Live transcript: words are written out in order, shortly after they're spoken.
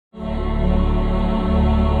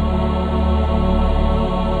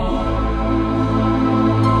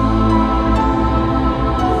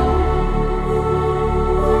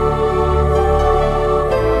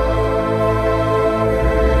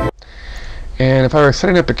And if I were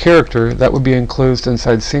setting up a character, that would be enclosed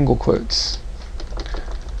inside single quotes.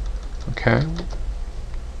 Okay.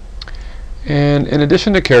 And in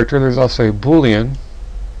addition to character, there's also a Boolean,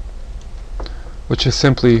 which is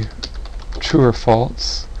simply true or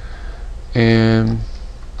false. And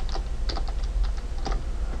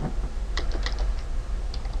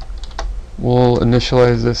we'll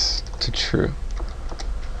initialize this to true.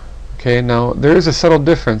 Okay, now there is a subtle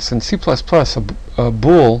difference. In C++, a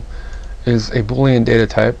bool is a Boolean data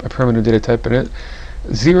type, a primitive data type, and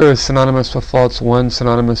 0 is synonymous with false, 1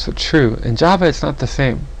 synonymous with true. In Java, it's not the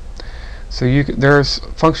same. So there's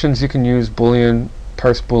functions you can use Boolean,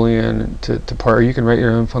 parse Boolean to parse. You can write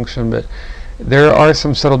your own function, but there are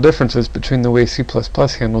some subtle differences between the way C++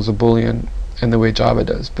 handles a Boolean and the way Java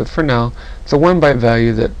does. But for now, it's a 1-byte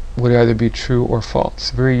value that would either be true or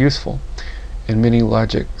false. Very useful in many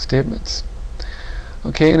logic statements.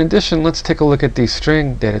 Okay, in addition, let's take a look at the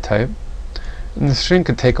string data type. And the string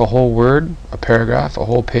could take a whole word, a paragraph, a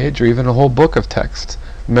whole page, or even a whole book of text,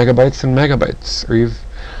 megabytes and megabytes.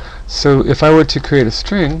 So if I were to create a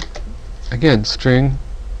string, again, string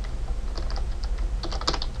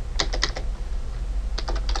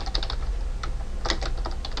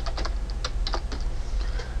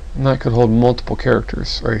and that could hold multiple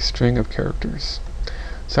characters, or a string of characters.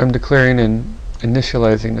 So I'm declaring and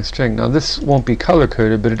initializing a string. Now this won't be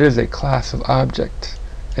color-coded, but it is a class of object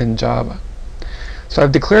in Java. So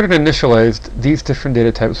I've declared and initialized these different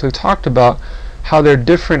data types. We've talked about how they're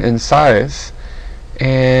different in size,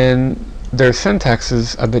 and their syntax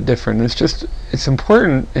is a bit different. It's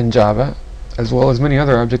important in Java, as well as many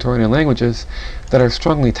other object-oriented languages that are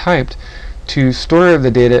strongly typed, to store the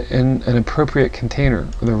data in an appropriate container,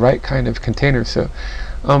 or the right kind of container. So,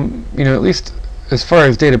 at least as far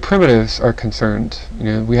as data primitives are concerned,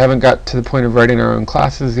 we haven't got to the point of writing our own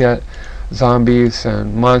classes yet, zombies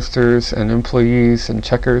and monsters and employees and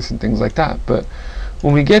checkers and things like that. But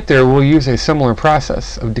when we get there, we'll use a similar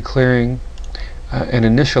process of declaring and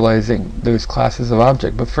initializing those classes of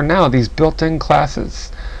object. But for now, these built-in classes,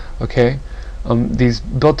 okay, these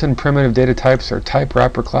built-in primitive data types or type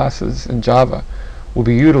wrapper classes in Java will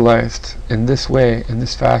be utilized in this way, in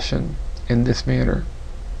this fashion, in this manner.